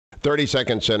30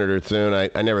 seconds, Senator Thune.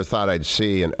 I never thought I'd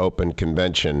see an open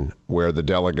convention where the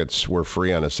delegates were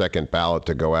free on a second ballot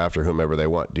to go after whomever they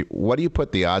want. What do you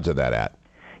put the odds of that at?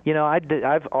 You know,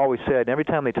 I've always said, every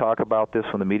time they talk about this,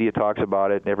 when the media talks about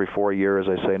it, every 4 years,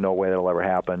 I say, no way that'll ever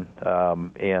happen.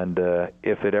 And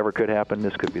if it ever could happen,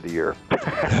 this could be the year.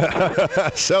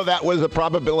 So that was a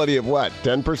probability of what,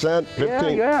 10%,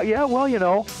 15%? Yeah. Well, you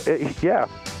know,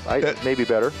 maybe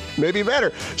better. Maybe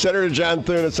better. Senator John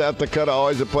Thune of South Dakota,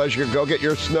 always a pleasure. Go get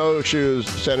your snowshoes,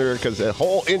 Senator, because a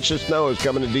whole inch of snow is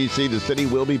coming to D.C. The city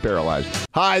will be paralyzed.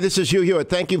 Hi, this is Hugh Hewitt.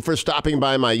 Thank you for stopping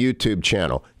by my YouTube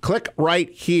channel. Click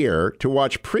right here to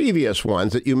watch previous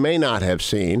ones that you may not have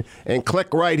seen, and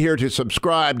click right here to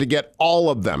subscribe to get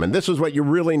all of them. And this is what you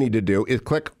really need to do, is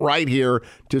click right here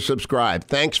to subscribe.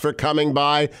 Thanks for coming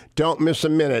by. Don't miss a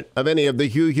minute of any of the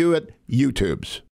Hugh Hewitt YouTubes.